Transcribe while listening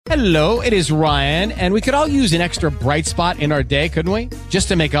Hello, it is Ryan, and we could all use an extra bright spot in our day, couldn't we? Just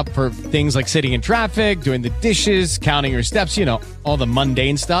to make up for things like sitting in traffic, doing the dishes, counting your steps, you know, all the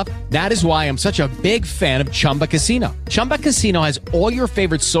mundane stuff. That is why I'm such a big fan of Chumba Casino. Chumba Casino has all your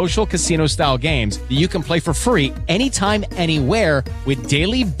favorite social casino-style games that you can play for free anytime, anywhere with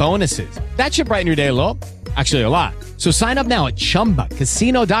daily bonuses. That should brighten your day a little. Actually, a lot. So sign up now at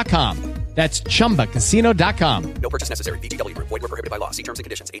ChumbaCasino.com. That's ChumbaCasino.com. No purchase necessary. VGW Group. Void where prohibited by law. See terms and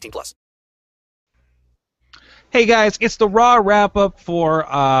conditions. 18+. Hey guys, it's the Raw Wrap Up for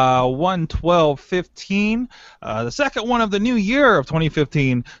 1/12/15, the second one of the new year of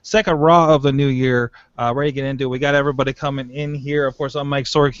 2015, second Raw of the new year. Ready to get into it. We got everybody coming in here. Of course, I'm Mike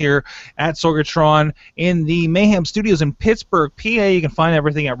Sorg here at Sorgatron in the Mayhem Studios in Pittsburgh, PA. You can find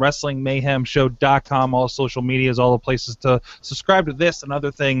everything at WrestlingMayhemShow.com, all social medias, all the places to subscribe to this and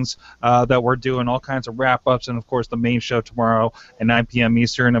other things that we're doing, all kinds of wrap-ups, and of course the main show tomorrow at 9 p.m.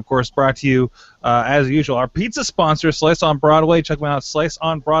 Eastern. Of course, brought to you as usual, our pizza sponsor, Slice on Broadway. Check them out,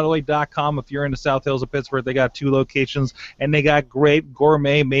 sliceonbroadway.com. If you're in the South Hills of Pittsburgh, they got 2 locations, and they got great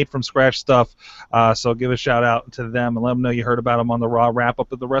gourmet, made-from-scratch stuff. So give a shout-out to them and let them know you heard about them on the Raw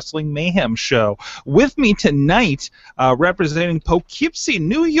Wrap-Up of the Wrestling Mayhem Show. With me tonight, representing Poughkeepsie,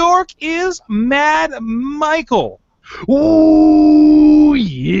 New York, is Mad Michael. Oh,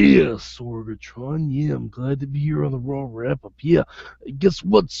 yeah, Sorgatron. Yeah, I'm glad to be here on the Raw Wrap-Up. Yeah, guess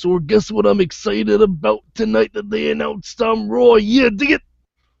what, Sorg? Guess what I'm excited about tonight that they announced on Raw? Yeah, dig it!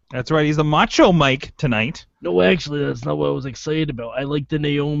 That's right, he's the Macho Mike tonight. No, actually, that's not what I was excited about. I like the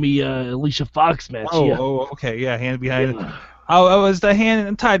Naomi Alicia Fox match. Oh, okay, yeah, hand behind it. Oh, it was the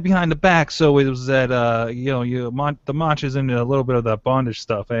hand tied behind the back, so it was that, the Macho's into a little bit of that bondage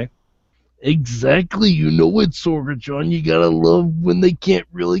stuff, eh? Exactly, you know it, Sorgatron. You gotta love when they can't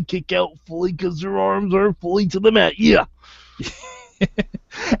really kick out fully because their arms aren't fully to the mat. Yeah.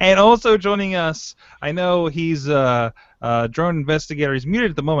 And also joining us, I know he's drone investigator. He's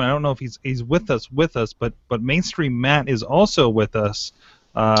muted at the moment. I don't know if he's with us, but Mainstream Matt is also with us.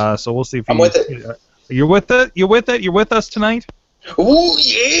 So we'll see if I'm with it. You're with it. You're with us tonight. Oh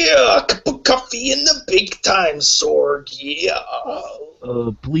yeah, a cup of coffee in the big time, Sorg. Yeah.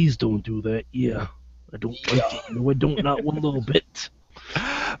 Please don't do that. Yeah, I don't like it. No, I don't. Not one little bit.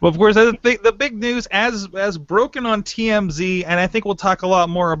 Well, of course, the big news as broken on TMZ, and I think we'll talk a lot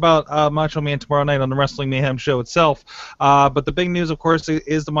more about Macho Man tomorrow night on the Wrestling Mayhem show itself. But the big news, of course,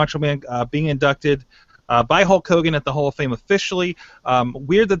 is the Macho Man being inducted by Hulk Hogan at the Hall of Fame officially.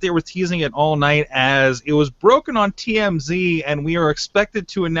 Weird that they were teasing it all night as it was broken on TMZ, and we are expected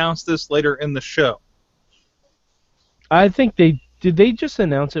to announce this later in the show. I think did they just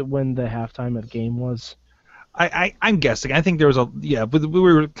announce it when the halftime of the game was? I'm guessing. I think there was but we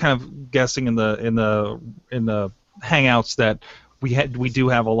were kind of guessing in the hangouts that we do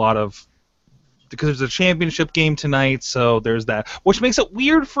have a lot of, because there's a championship game tonight, so there's that, which makes it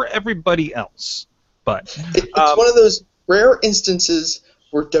weird for everybody else. But it's one of those rare instances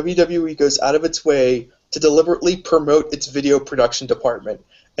where WWE goes out of its way to deliberately promote its video production department,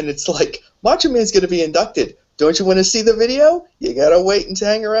 and it's like, Macho Man's going to be inducted. Don't you want to see the video? You gotta wait and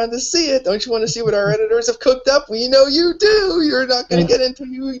hang around to see it. Don't you want to see what our editors have cooked up? We know you do. You're not going to get into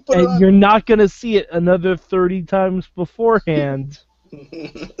you put it on. You're not going to see it another 30 times beforehand.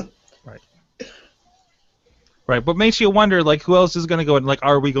 Right, but makes you wonder, like, who else is going to go? And like,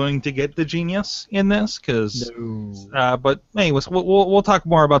 are we going to get the Genius in this? Because, no. But anyways, we'll talk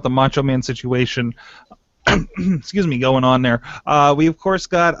more about the Macho Man situation. Excuse me, going on there. We of course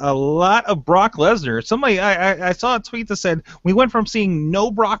got a lot of Brock Lesnar. Somebody, I saw a tweet that said we went from seeing no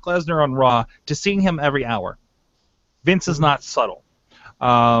Brock Lesnar on Raw to seeing him every hour. Vince is not subtle,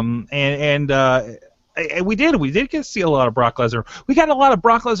 and we did get to see a lot of Brock Lesnar. We got a lot of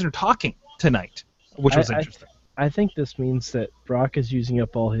Brock Lesnar talking tonight, which was interesting. I think this means that Brock is using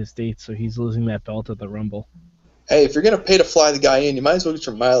up all his dates, so he's losing that belt at the Rumble. Hey, if you're gonna pay to fly the guy in, you might as well get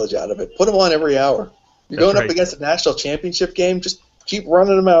your mileage out of it. Put him on every hour. You're going up against a national championship game. Just keep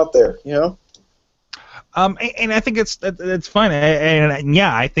running them out there, you know. And I think it's fine.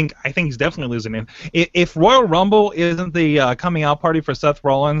 I think he's definitely losing it. If Royal Rumble isn't the coming out party for Seth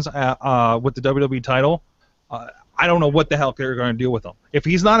Rollins with the WWE title, I don't know what the hell they're going to do with him. If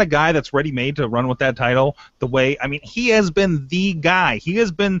he's not a guy that's ready-made to run with that title, he has been the guy. He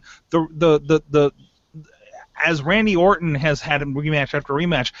has been the as Randy Orton has had him rematch after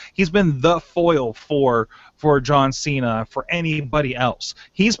rematch, he's been the foil for John Cena, for anybody else.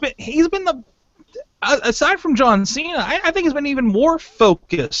 He's been the, aside from John Cena, I think he's been even more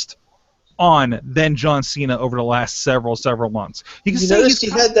focused on than John Cena over the last several months. You noticed you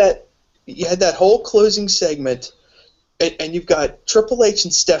had that whole closing segment and you've got Triple H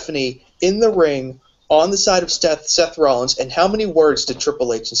and Stephanie in the ring on the side of Seth Rollins, and how many words did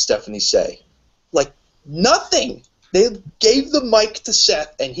Triple H and Stephanie say? Like, nothing. They gave the mic to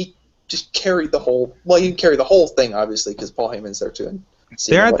Seth, and he just carried the whole. Well, he didn't carry the whole thing, obviously, because Paul Heyman's there too. And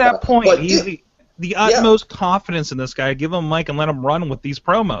they're at that point. But, the utmost confidence in this guy. Give him a mic and let him run with these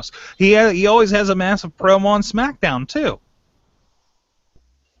promos. He always has a massive promo on SmackDown too.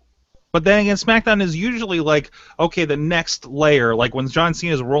 But then again, SmackDown is usually like, okay, the next layer. Like when John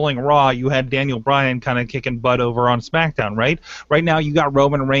Cena's rolling Raw, you had Daniel Bryan kind of kicking butt over on SmackDown, right? Right now, you got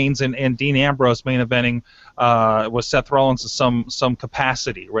Roman Reigns and Dean Ambrose main eventing with Seth Rollins in some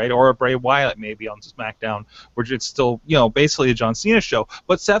capacity, right? Or Bray Wyatt maybe on SmackDown, which it's still, basically a John Cena show.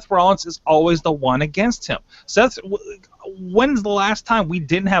 But Seth Rollins is always the one against him. When's the last time we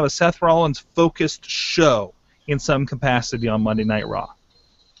didn't have a Seth Rollins focused show in some capacity on Monday Night Raw?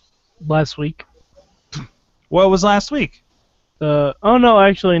 Last week. What was last week? Last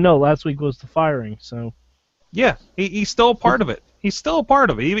week was the firing. So. Yeah, he's still a part of it. He's still a part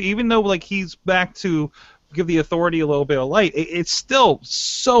of it, even though like he's back to give the Authority a little bit of light. It's still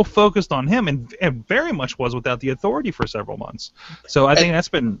so focused on him, and very much was without the Authority for several months. So I think that's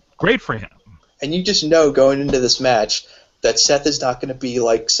been great for him. And you just know going into this match that Seth is not going to be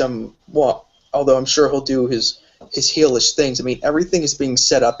like although I'm sure he'll do his heelish things. I mean, everything is being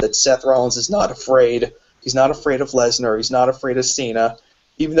set up that Seth Rollins is not afraid. He's not afraid of Lesnar. He's not afraid of Cena,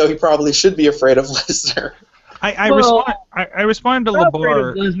 even though he probably should be afraid of Lesnar. I responded to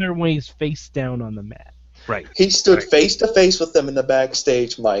LeBar. Lesnar when he's face down on the mat. Right. He stood face to face with them in the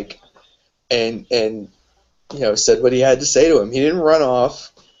backstage, Mike, and said what he had to say to him. He didn't run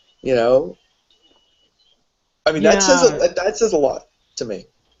off. I mean, that says a lot to me.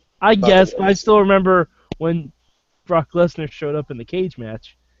 I guess, but I still remember when Brock Lesnar showed up in the cage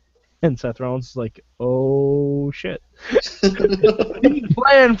match, and Seth Rollins was like, "Oh shit, didn't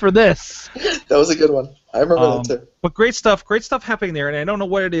plan for this." That was a good one. I remember that too. But great stuff happening there, and I don't know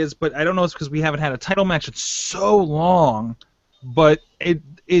what it is, but I don't know it's because we haven't had a title match in so long, but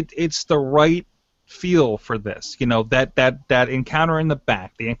it's the right feel for this. That encounter in the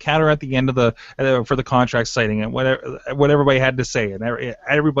back, the encounter at the end of for the contract signing, and what everybody had to say, and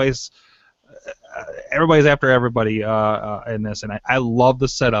everybody's after everybody in this, and I love the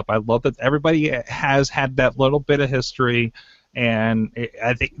setup. I love that everybody has had that little bit of history, and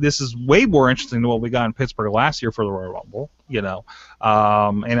I think this is way more interesting than what we got in Pittsburgh last year for the Royal Rumble.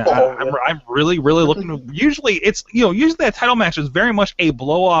 I'm really looking to. Usually that title match is very much a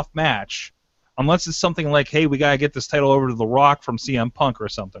blow-off match, unless it's something like, hey, we gotta get this title over to The Rock from CM Punk or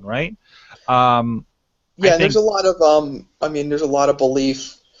something, right? There's a lot of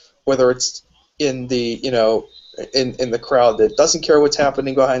belief, whether it's in the in the crowd that doesn't care what's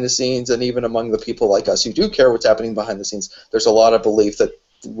happening behind the scenes, and even among the people like us who do care what's happening behind the scenes, there's a lot of belief that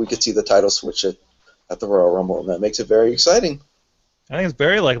we could see the title switch at the Royal Rumble, and that makes it very exciting. I think it's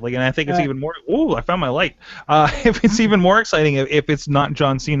very likely, and I think it's even more. Ooh, I found my light. If it's even more exciting if it's not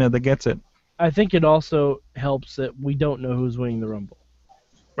John Cena that gets it. I think it also helps that we don't know who's winning the Rumble.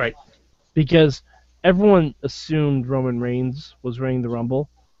 Right. Because everyone assumed Roman Reigns was winning the Rumble.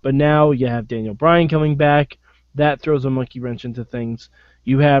 But now you have Daniel Bryan coming back. That throws a monkey wrench into things.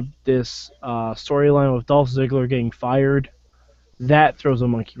 You have this storyline with Dolph Ziggler getting fired. That throws a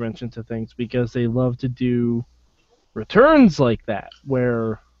monkey wrench into things because they love to do returns like that,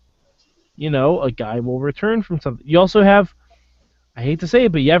 where, a guy will return from something. You also have, I hate to say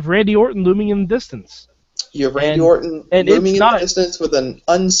it, but you have Randy Orton looming in the distance. You have Randy Orton looming in the distance with an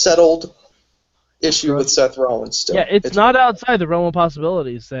unsettled issue with Seth Rollins still. Yeah, it's not outside the realm of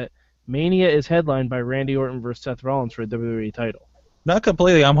possibilities that Mania is headlined by Randy Orton versus Seth Rollins for a WWE title. Not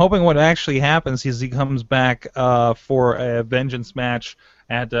completely. I'm hoping what actually happens is he comes back for a Vengeance match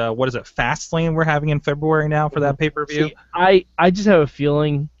at, Fastlane we're having in February now for that pay-per-view? See, I just have a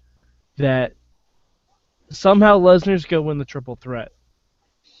feeling that somehow Lesnar's going to win the triple threat,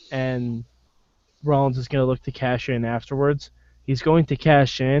 and Rollins is going to look to cash in afterwards. He's going to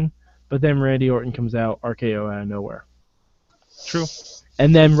cash in, but then Randy Orton comes out, RKO out of nowhere. True.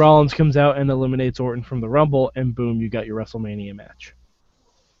 And then Rollins comes out and eliminates Orton from the Rumble, and boom, you got your WrestleMania match.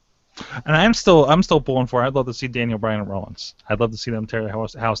 And I'm still pulling for it. I'd love to see Daniel Bryan and Rollins. I'd love to see them tear the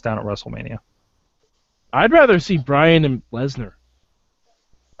house down at WrestleMania. I'd rather see Bryan and Lesnar.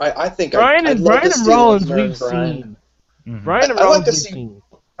 I think Bryan and Rollins we've seen. Mm-hmm. Bryan and Rollins we've seen.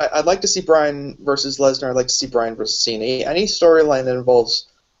 I'd like to see Bryan versus Lesnar. I'd like to see Bryan versus Cena. Any storyline that involves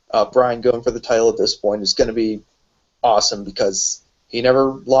Bryan going for the title at this point is going to be awesome because he never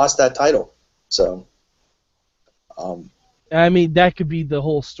lost that title. So, I mean, that could be the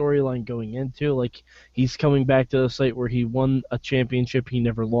whole storyline going into. Like, he's coming back to the site where he won a championship he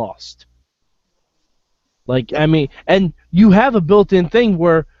never lost. Like, I mean, and you have a built-in thing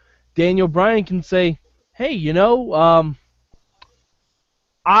where Daniel Bryan can say, hey,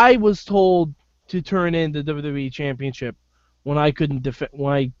 I was told to turn in the WWE Championship when I didn't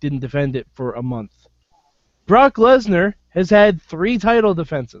defend it for a month. Brock Lesnar has had 3 title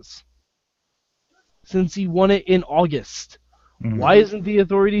defenses since he won it in August. Mhm. Why isn't the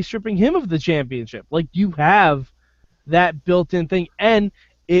Authority stripping him of the championship? Like, you have that built-in thing, and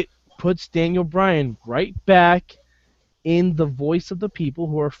it puts Daniel Bryan right back in the voice of the people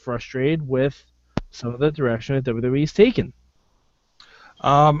who are frustrated with some of the direction that WWE's taken.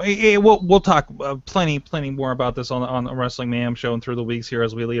 We'll talk plenty more about this on the Wrestling Mayhem show and through the weeks here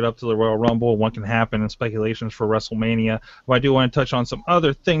as we lead up to the Royal Rumble. What can happen and speculations for WrestleMania. But I do want to touch on some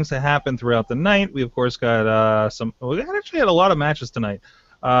other things that happened throughout the night. We of course got we actually had a lot of matches tonight.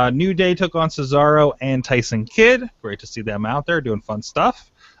 New Day took on Cesaro and Tyson Kidd. Great to see them out there doing fun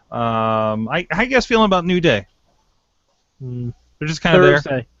stuff. How you guys feeling about New Day? They're just kind of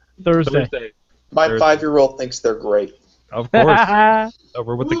there. Thursday. My 5-year-old thinks they're great. Of course.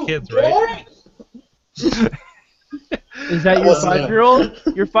 Over with the kids, right? Is that your 5-year-old?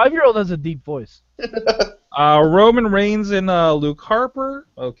 Your 5-year-old has a deep voice. Roman Reigns and Luke Harper.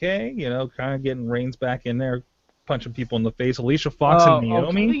 Okay, kind of getting Reigns back in there, punching people in the face. Alicia Fox and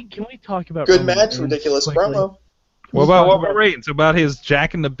Naomi. Can we talk about Good Roman match, Reigns ridiculous quickly? promo. What about Reigns? About his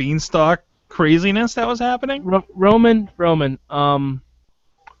Jack and the Beanstalk craziness that was happening? Roman.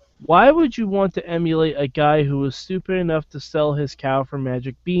 Why would you want to emulate a guy who was stupid enough to sell his cow for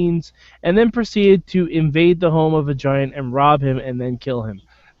magic beans and then proceeded to invade the home of a giant and rob him and then kill him?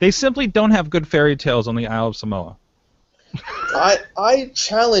 They simply don't have good fairy tales on the Isle of Samoa. I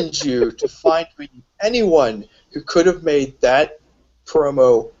challenge you to find me anyone who could have made that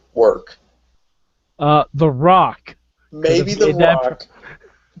promo work. The Rock. Maybe The Rock,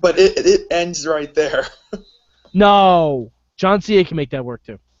 but it ends right there. No. John Cena can make that work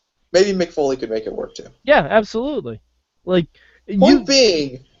too. Maybe Mick Foley could make it work too. Yeah, absolutely. Like, Point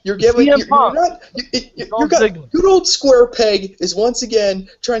being, you're giving you're not you got good old square peg is once again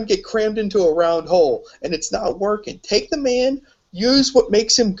trying to get crammed into a round hole, and it's not working. Take the man, use what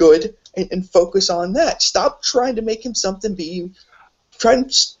makes him good, and focus on that. Stop trying to make him something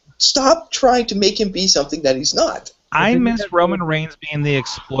stop trying to make him be something that he's not. I miss Roman Reigns being the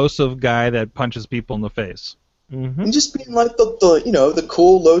explosive guy that punches people in the face. Mm-hmm. And just being like the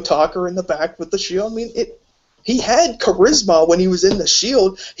cool low talker in the back with the Shield. I mean, he had charisma when he was in the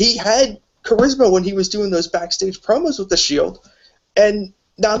Shield. He had charisma when he was doing those backstage promos with the Shield. And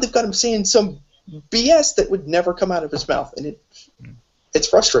now they've got him saying some BS that would never come out of his mouth, and it's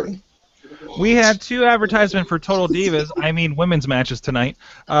frustrating. We had 2 advertisements for Total Divas. I mean, women's matches tonight.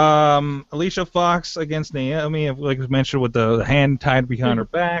 Alicia Fox against Naomi, like I mentioned, with the hand tied behind her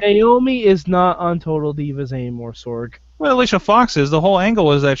back. Naomi is not on Total Divas anymore, Sorg. Well, Alicia Fox is. The whole angle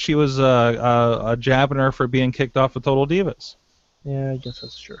was that she was jabbing her for being kicked off of Total Divas. Yeah, I guess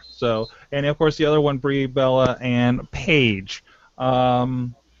that's true. So, and of course the other one, Brie Bella and Paige.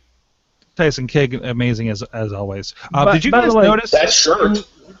 Tyson Kidd, amazing as always. Did you guys notice that shirt?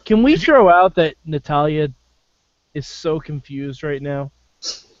 Can we throw out that Natalya is so confused right now?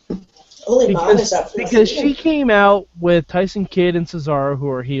 Only mom is up for Because she came out with Tyson Kidd and Cesaro, who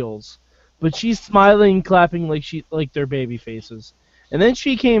are heels, but she's smiling and clapping like they're baby faces. And then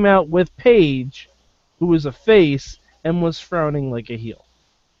she came out with Paige, who was a face, and was frowning like a heel.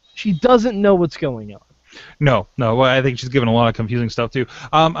 She doesn't know what's going on. No. Well, I think she's given a lot of confusing stuff too.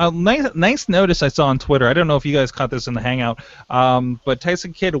 A nice notice I saw on Twitter. I don't know if you guys caught this in the Hangout, but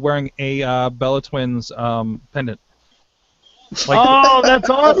Tyson Kidd wearing a Bella Twins pendant. Oh, that's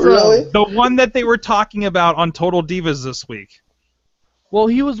awesome! Really? The one that they were talking about on Total Divas this week. Well,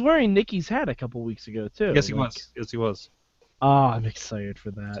 he was wearing Nikki's hat a couple weeks ago too. Yes, he was. Oh, I'm excited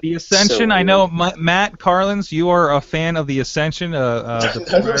for that. The Ascension. So I know, Matt Carlins, you are a fan of the Ascension.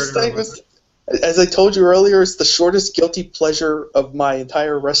 As I told you earlier, it's the shortest guilty pleasure of my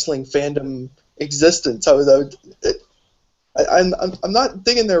entire wrestling fandom existence. I'm not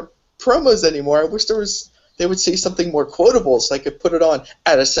digging their promos anymore. I wish they would say something more quotable so I could put it on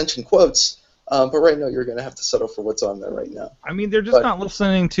at Ascension quotes. But right now, you're going to have to settle for what's on there right now. I mean, they're just not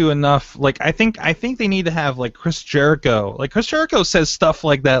listening to enough. Like, I think they need to have like Chris Jericho. Like Chris Jericho says stuff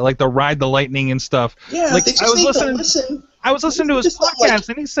like that, like the Ride the Lightning and stuff. Yeah, like, they just need to listen. I was listening to his podcast,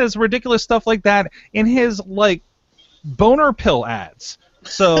 and he says ridiculous stuff like that in his like boner pill ads.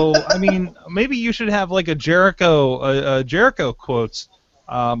 So I mean, maybe you should have like a Jericho quotes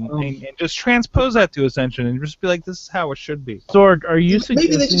and just transpose that to Ascension and just be like, this is how it should be. Sorg, are you Maybe they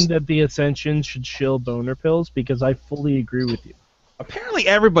suggesting just- that the Ascension should shill boner pills? Because I fully agree with you. Apparently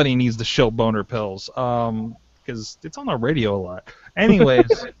everybody needs to show boner pills, because it's on the radio a lot. Anyways,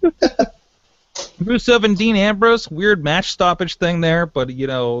 Rusev and Dean Ambrose, weird match stoppage thing there, but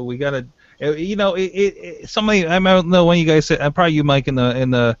we gotta, somebody, I don't know when you guys said, probably you, Mike, in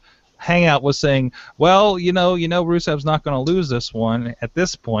the hangout was saying, well, Rusev's not going to lose this one at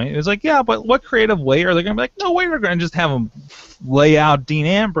this point. It was like, yeah, but what creative way are they going to be like, no way, we're going to just have him lay out Dean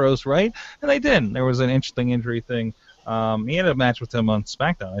Ambrose, right? And they didn't. There was an interesting injury thing. He had a match with him on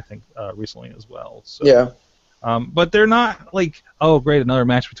SmackDown, I think, recently as well. So. Yeah. But they're not like, oh, great, another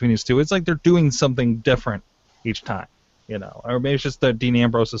match between these two. It's like they're doing something different each time, Or maybe it's just that Dean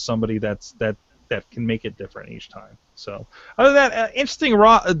Ambrose is somebody that can make it different each time. So, other than that, interesting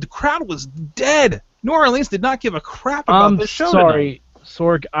Raw. The crowd was dead. New Orleans did not give a crap about the show sorry, tonight.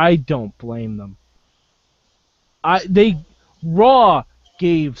 Sorg, I don't blame them. Raw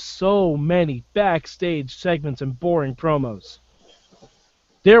gave so many backstage segments and boring promos.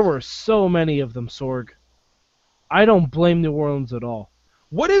 There were so many of them, Sorg. I don't blame New Orleans at all.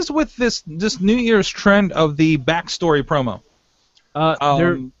 What is with this New Year's trend of the backstory promo?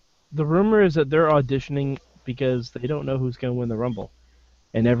 The rumor is that they're auditioning because they don't know who's going to win the Rumble.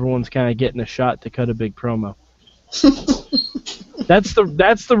 And everyone's kind of getting a shot to cut a big promo. That's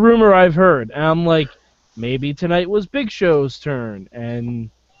the rumor I've heard. And I'm like, maybe tonight was Big Show's turn. And,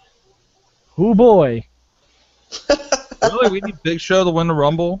 oh boy. Really, we need Big Show to win the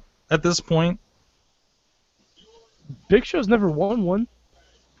Rumble at this point? Big Show's never won one.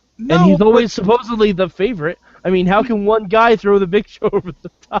 No, and he's always supposedly the favorite. I mean, how can one guy throw the Big Show over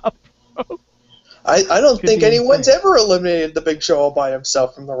the top? I don't Could think be anyone's insane. ever eliminated the Big Show all by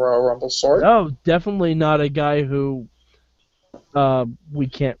himself from the Royal Rumble, Sorg. No, definitely not a guy who we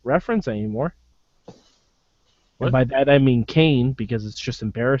can't reference anymore. What? And by that I mean Kane, because it's just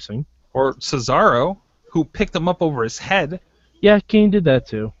embarrassing. Or Cesaro, who picked him up over his head. Yeah, Kane did that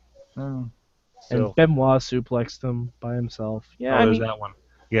too. Still. And Benoit suplexed him by himself. Yeah, there's I mean, that one.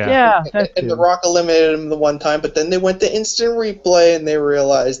 Yeah. yeah, that And The too. Rock eliminated him the one time, but then they went to instant replay and they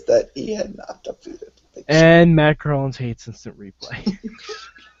realized that he had not defeated the Big Show. And Matt Crollins hates instant replay.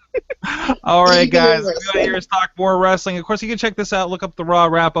 All right, Even in guys. If you wrestling. want to hear us talk more wrestling, of course, you can check this out. Look up the Raw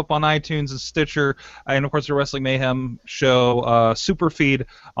Wrap Up on iTunes and Stitcher, and of course, the Wrestling Mayhem Show super feed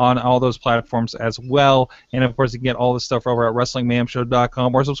on all those platforms as well. And of course, you can get all this stuff over at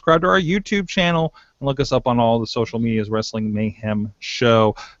WrestlingMayhemShow.com or subscribe to our YouTube channel and look us up on all the social medias. Wrestling Mayhem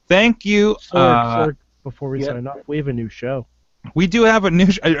Show. Thank you. Sorg, before we yeah. sign off, we have a new show. We do have a new.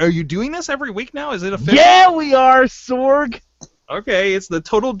 Are you doing this every week now? Is it official? Yeah, we are, Sorg. Okay, it's the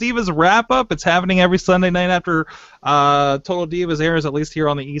Total Divas Wrap Up. It's happening every Sunday night after Total Divas airs, at least here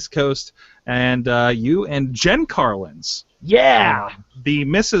on the East Coast. And you and Jen Carlins, Yeah. the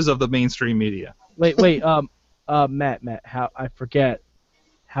missus of the mainstream media. Wait, Matt, how I forget.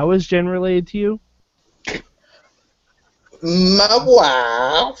 How is Jen related to you? My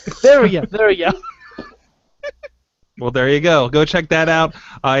wow. There we go. Well, there you go. Go check that out.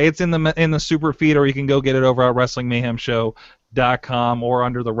 It's in the super feed, or you can go get it over at WrestlingMayhemShow.com or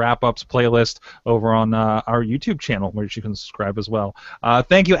under the Wrap Ups playlist over on our YouTube channel, which you can subscribe as well.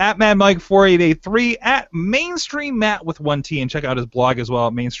 Thank you at MadMike4883 at Mainstream Matt with 1T, and check out his blog as well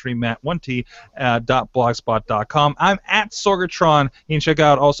at mainstreammatt1t.blogspot.com. I'm at Sorgatron. You can check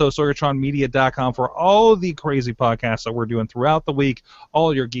out also sorgatronmedia.com for all the crazy podcasts that we're doing throughout the week,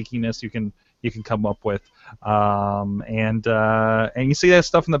 all your geekiness you can come up with. And you see that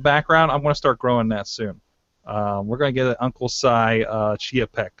stuff in the background? I'm going to start growing that soon. We're going to get an Uncle Si Chia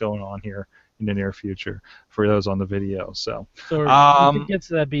Pet going on here in the near future for those on the video. So, So if it gets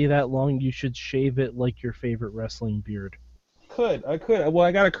to be that long, you should shave it like your favorite wrestling beard. I could. Well,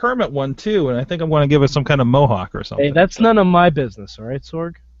 I got a Kermit one too, and I think I'm going to give it some kind of mohawk or something. Hey, that's none of my business, all right,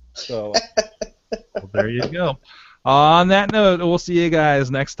 Sorg? So, well, there you go. On that note, we'll see you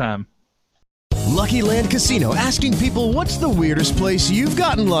guys next time. Lucky Land Casino, asking people, what's the weirdest place you've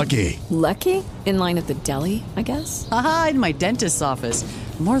gotten lucky? Lucky? In line at the deli, I guess? Aha, in my dentist's office.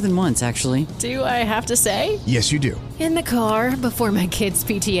 More than once, actually. Do I have to say? Yes, you do. In the car before my kids'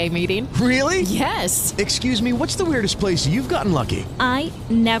 PTA meeting. Really? Yes. Excuse me, what's the weirdest place you've gotten lucky? I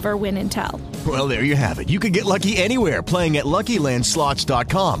never win and tell. Well, there you have it. You can get lucky anywhere, playing at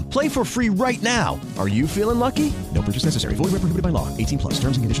LuckyLandSlots.com. Play for free right now. Are you feeling lucky? No purchase necessary. Void where prohibited by law. 18+.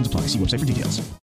 Terms and conditions apply. See website for details.